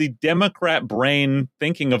 It's the Democrat brain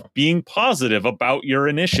thinking of being positive about your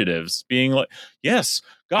initiatives, being like, yes,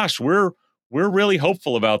 gosh, we're really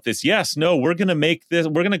hopeful about this. Yes, no, we're going to make this.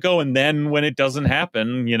 We're going to go. And then when it doesn't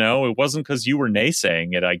happen, it wasn't because you were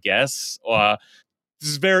naysaying it, I guess.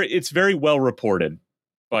 It's very well reported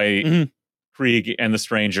by Krieg and the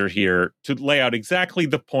stranger here to lay out exactly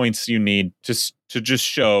the points you need to just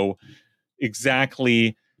show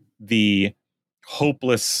exactly the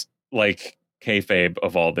hopeless, like, kayfabe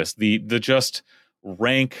of all this, the just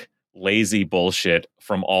rank, lazy bullshit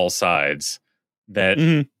from all sides that,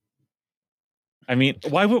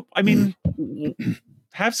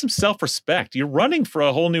 have some self-respect. You're running for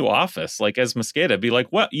a whole new office, like as Mosqueda. Be like,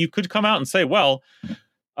 well, you could come out and say, well,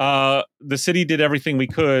 the city did everything we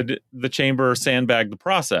could. The chamber sandbagged the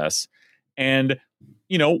process. And,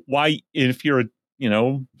 why, if you're,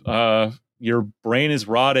 your brain is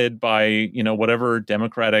rotted by, whatever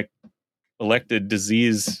Democratic elected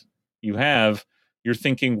disease you have, you're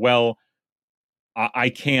thinking, well, I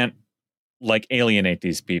can't alienate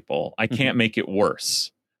these people. I can't make it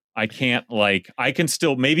worse. I can't I can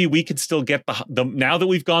still, maybe we could still get the now that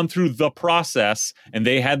we've gone through the process and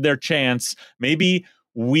they had their chance, maybe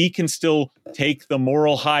we can still take the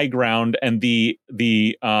moral high ground and the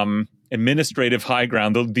administrative high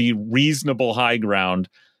ground, the reasonable high ground,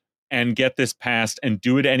 and get this passed and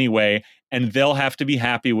do it anyway. And they'll have to be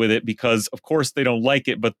happy with it because, of course, they don't like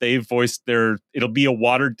it, but they've voiced it'll be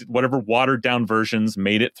whatever watered down versions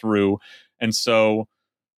made it through. And so,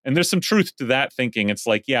 and there's some truth to that thinking. It's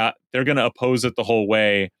yeah, they're going to oppose it the whole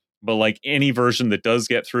way, but any version that does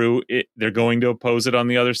get through it, they're going to oppose it on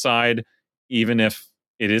the other side, even if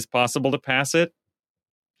it is possible to pass it.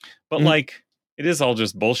 But it is all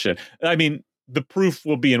just bullshit. I mean, the proof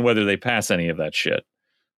will be in whether they pass any of that shit.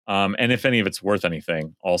 And if any of it's worth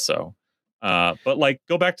anything also. But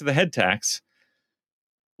go back to the head tax.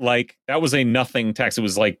 That was a nothing tax. It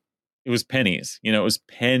was it was pennies, it was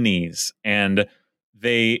pennies. And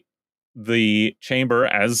the chamber,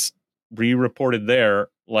 as re-reported there,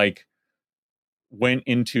 went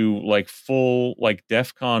into full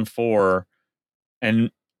DEFCON 4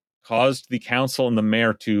 and caused the council and the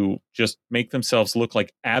mayor to just make themselves look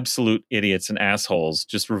like absolute idiots and assholes,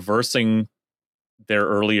 just reversing their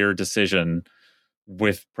earlier decision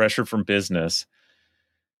with pressure from business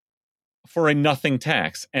for a nothing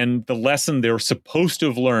tax. And the lesson they were supposed to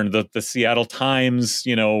have learned, that the Seattle Times,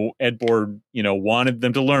 Ed Board, wanted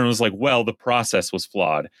them to learn, was well, the process was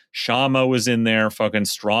flawed. Shama was in there fucking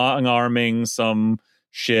strong arming some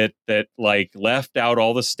shit that left out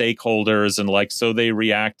all the stakeholders, and so they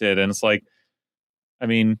reacted. And it's I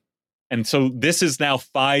mean, and so this is now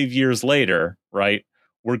 5 years later, right?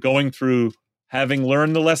 We're going through, having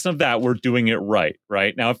learned the lesson of that, we're doing it right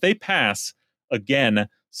now. If they pass again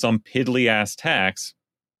some piddly ass tax,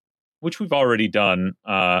 which we've already done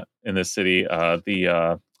in this city,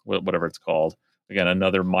 whatever it's called, again,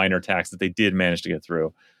 another minor tax that they did manage to get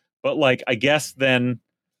through. But I guess then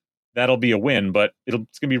that'll be a win. But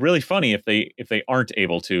it's gonna be really funny if they aren't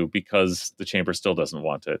able to, because the chamber still doesn't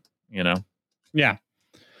want it. Yeah.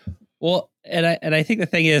 Well, and I think the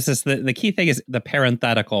thing is that the key thing is the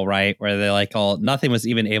parenthetical, right? Where they're nothing was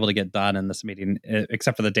even able to get done in this meeting,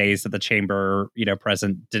 except for the days that the chamber,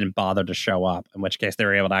 president didn't bother to show up, in which case they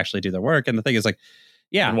were able to actually do their work. And the thing is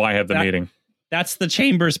yeah. And why have the meeting? That's the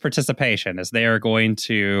chamber's participation, is they are going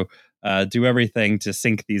to do everything to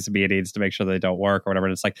sink these meetings to make sure they don't work or whatever.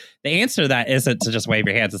 And it's the answer to that isn't to just wave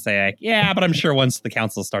your hands and say, yeah, but I'm sure once the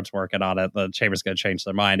council starts working on it, the chamber's going to change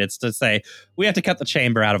their mind. It's to say, we have to cut the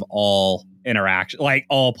chamber out of all interaction,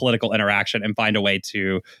 all political interaction, and find a way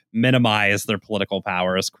to minimize their political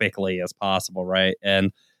power as quickly as possible. Right.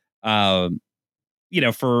 And, for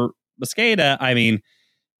Mosqueda, I mean,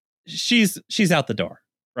 she's out the door.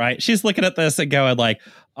 Right. She's looking at this and going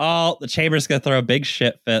oh, the chamber's going to throw a big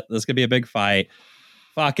shit fit. There's going to be a big fight.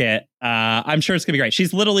 Fuck it. I'm sure it's going to be great.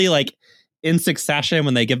 She's literally in Succession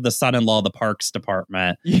when they give the son-in-law the parks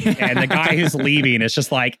department. Yeah. And the guy who's leaving is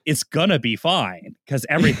just it's going to be fine because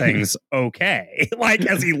everything's okay.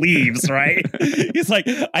 As he leaves, right? He's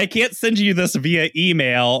I can't send you this via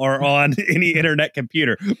email or on any internet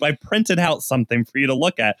computer. But I printed out something for you to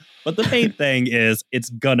look at. But the main thing is it's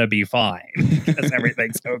going to be fine because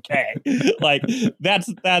everything's okay. That's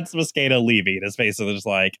Mosqueda leaving. It's basically just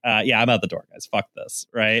yeah, I'm out the door, guys. Fuck this.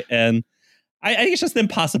 Right. And I think it's just the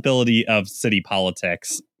impossibility of city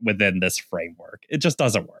politics within this framework. It just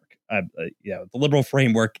doesn't work. The liberal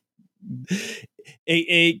framework,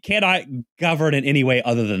 it cannot govern in any way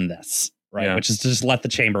other than this, right? Yeah. Which is to just let the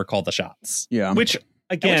chamber call the shots. Yeah. Which,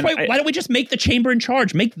 again, why don't we just make the chamber in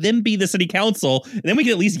charge? Make them be the city council, and then we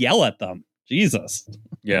can at least yell at them. Jesus.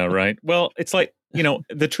 Yeah, right. Well, it's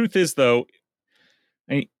the truth is, though,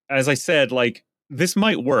 as I said, this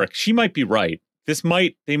might work. She might be right.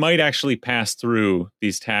 They might actually pass through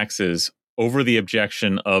these taxes over the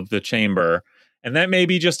objection of the chamber. And that may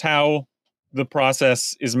be just how the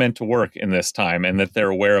process is meant to work in this time, and that they're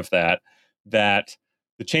aware of that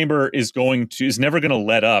the chamber is never going to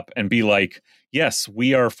let up and be yes,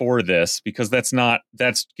 we are for this, because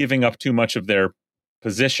that's giving up too much of their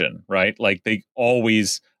position, right? They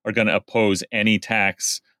always are going to oppose any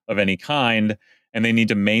tax of any kind, and they need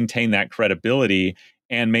to maintain that credibility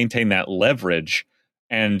and maintain that leverage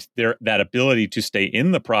and that ability to stay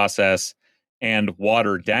in the process and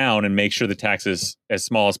water down and make sure the tax is as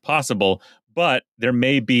small as possible, But there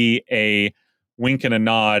may be a wink and a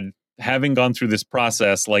nod. Having gone through this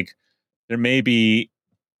process, like there may be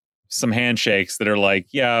some handshakes that are like,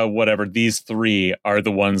 yeah, whatever. These three are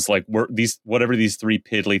the ones like whatever these three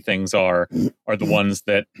piddly things are the ones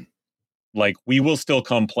that like we will still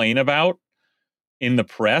complain about in the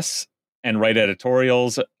press and write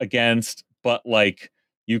editorials against, but like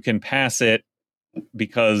you can pass it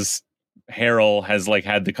because Harrell has like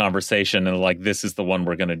had the conversation and like this is the one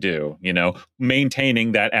we're going to do, you know,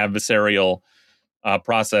 maintaining that adversarial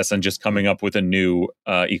process and just coming up with a new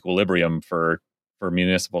equilibrium for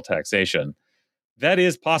municipal taxation. That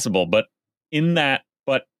is possible, but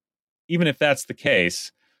even if that's the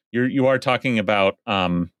case, you are talking about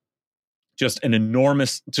just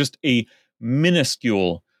a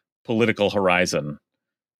minuscule political horizon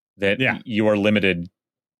that you are limited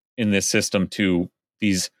in this system to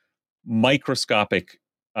these microscopic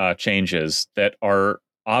changes that are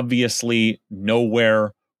obviously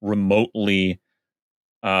nowhere remotely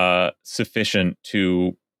sufficient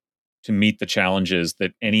to meet the challenges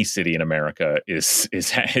that any city in America is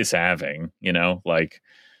having, you know, like,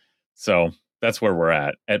 so that's where we're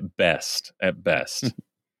at best.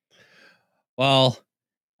 Well,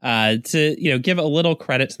 to, you know, give a little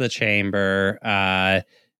credit to the chamber,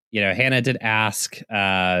 you know, Hannah did ask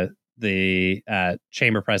the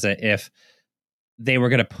chamber president if they were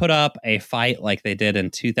going to put up a fight like they did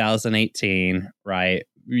in 2018, right?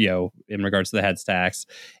 You know, in regards to the heads tax,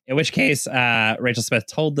 in which case Rachel Smith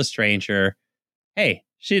told the stranger, hey,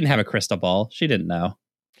 she didn't have a crystal ball. She didn't know.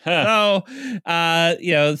 So,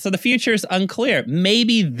 you know, so the future is unclear.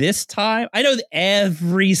 Maybe this time, I know that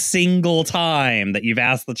every single time that you've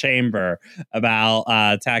asked the chamber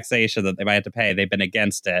about taxation that they might have to pay, they've been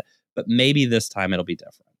against it. But maybe this time it'll be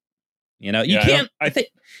different. You know, you can't.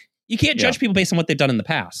 You can't judge people based on what they've done in the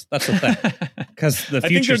past. That's the thing. Because the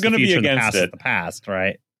future is the future, and the past is the past,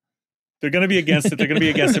 right? They're going to be against it. They're going to be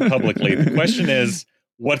against it publicly. The question is,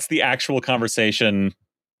 what's the actual conversation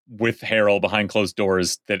with Harrell behind closed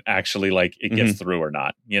doors that actually like it gets through or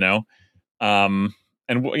not? You know, and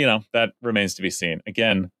you know that remains to be seen.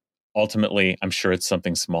 Again, ultimately, I'm sure it's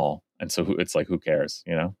something small, and so it's like, who cares?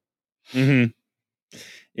 You know? Mm-hmm.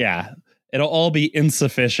 Yeah. It'll all be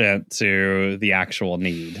insufficient to the actual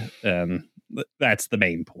need. And that's the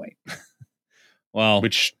main point. Well,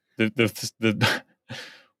 which the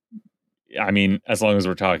I mean, as long as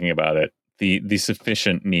we're talking about it, the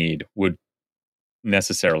sufficient need would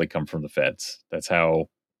necessarily come from the feds. That's how,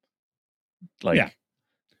 like,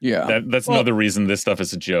 that's another reason this stuff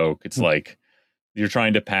is a joke. It's like you're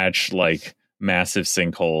trying to patch like massive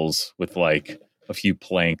sinkholes with like a few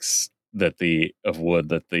planks that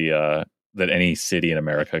any city in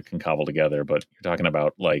America can cobble together. But you're talking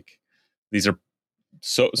about like, these are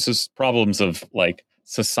so problems of like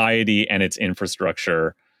society and its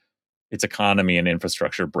infrastructure, its economy and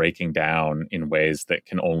infrastructure breaking down in ways that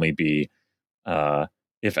can only be,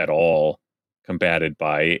 if at all, combated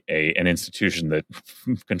by an institution that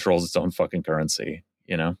controls its own fucking currency,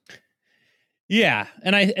 you know? Yeah.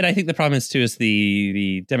 And I think the problem is too, is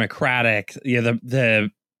the democratic, the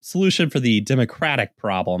solution for the democratic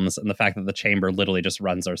problems and the fact that the chamber literally just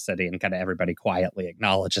runs our city and kind of everybody quietly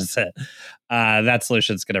acknowledges it. That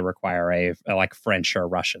solution is going to require a like French or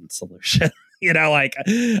Russian solution. You know, like,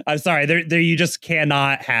 I'm sorry, there you just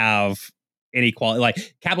cannot have inequality.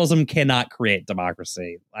 Like, capitalism cannot create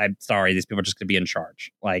democracy. I'm sorry, these people are just going to be in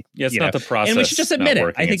charge. Like, yeah, it's not the process. And we should just admit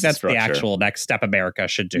it. I think that's the actual next step America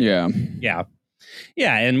should do. Yeah.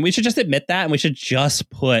 And we should just admit that, and we should just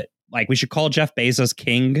we should call Jeff Bezos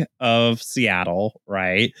king of Seattle,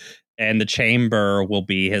 right? And the chamber will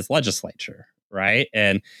be his legislature, right?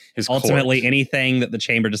 And his ultimately court. Anything that the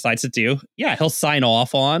chamber decides to do, he'll sign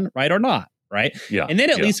off on, right, or not, right? Yeah. And then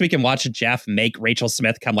at least we can watch Jeff make Rachel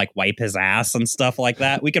Smith come like wipe his ass and stuff like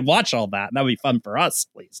that. We could watch all that. And that would be fun for us,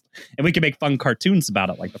 at least. And we could make fun cartoons about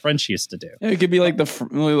it like the French used to do. Yeah, it could be like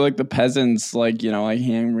the peasants, like, you know, like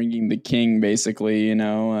hand ringing the king, basically, you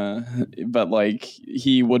know, but like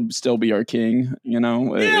he would still be our king, you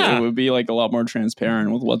know. It would be like a lot more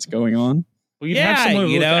transparent with what's going on. Well, you'd have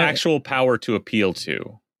someone with actual power to appeal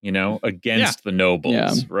to, you know, against the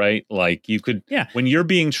nobles, right? Like you could, when you're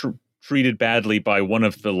being treated badly by one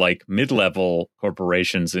of the like mid-level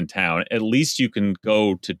corporations in town, at least you can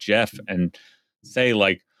go to Jeff and say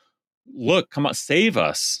like, look, come on, save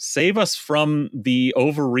us from the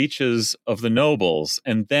overreaches of the nobles.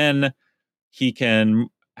 And then he can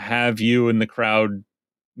have you and the crowd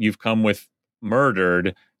you've come with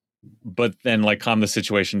murdered but then like calm the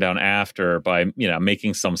situation down after by, you know,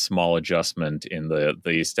 making some small adjustment in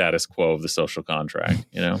the status quo of the social contract,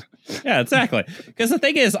 you know? Yeah, exactly. Because the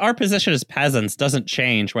thing is, our position as peasants doesn't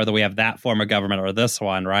change whether we have that form of government or this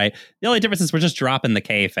one, right? The only difference is we're just dropping the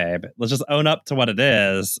kayfabe. Let's just own up to what it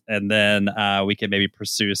is, and then we can maybe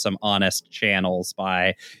pursue some honest channels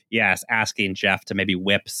by, yes, asking Jeff to maybe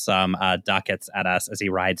whip some ducats at us as he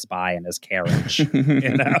rides by in his carriage.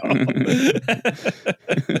 You know?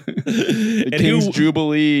 The King's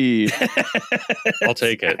Jubilee. I'll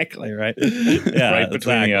take it. Exactly, right? Yeah, right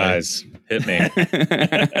between the eyes. Hit me.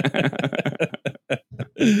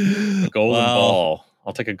 Golden ball.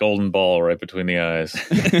 I'll take a golden ball right between the eyes.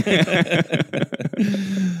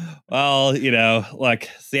 Well, you know, look,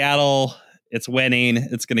 Seattle, it's winning.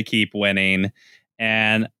 It's going to keep winning.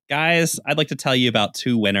 And guys, I'd like to tell you about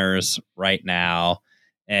two winners right now.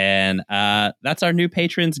 And that's our new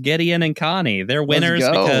patrons, Gideon and Connie. They're winners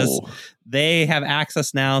because they have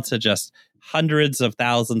access now to just hundreds of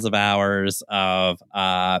thousands of hours of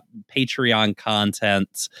Patreon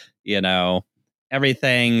content, you know,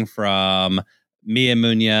 everything from me and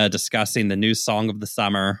Munya discussing the new song of the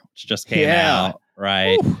summer, which just came out,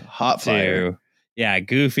 right? Ooh, hot fire.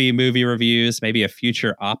 Goofy movie reviews, maybe a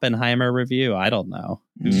future Oppenheimer review. I don't know.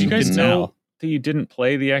 Did you guys know that you didn't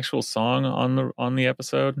play the actual song on the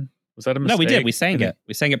episode? Was that a mistake? No, we did. We sang it.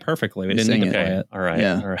 We sang it perfully. We didn't need to play it. All right.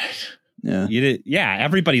 Yeah. All right. Yeah. You did, yeah,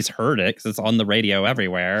 everybody's heard it because it's on the radio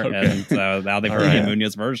everywhere. Okay. And so now they've heard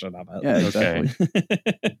Munya's version of it. Yeah, exactly.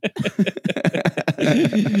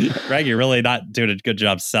 Greg, you're really not doing a good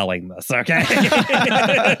job selling this, okay?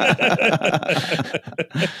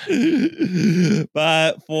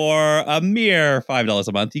 But for a mere $5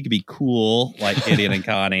 a month, you can be cool like Gideon and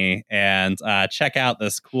Connie and check out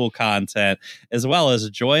this cool content, as well as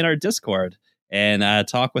join our Discord and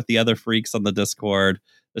talk with the other freaks on the Discord.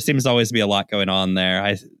 There seems to always be a lot going on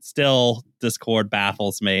there. Discord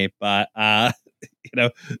baffles me, but you know,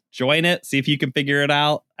 join it, see if you can figure it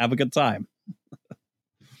out, have a good time.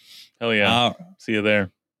 Hell yeah. See you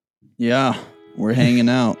there. Yeah, we're hanging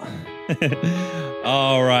out.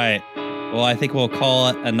 All right. Well, I think we'll call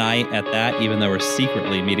it a night at that, even though we're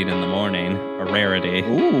secretly meeting in the morning. A rarity.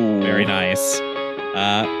 Ooh. Very nice.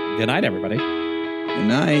 Good night, everybody. Good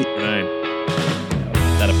night. Good night.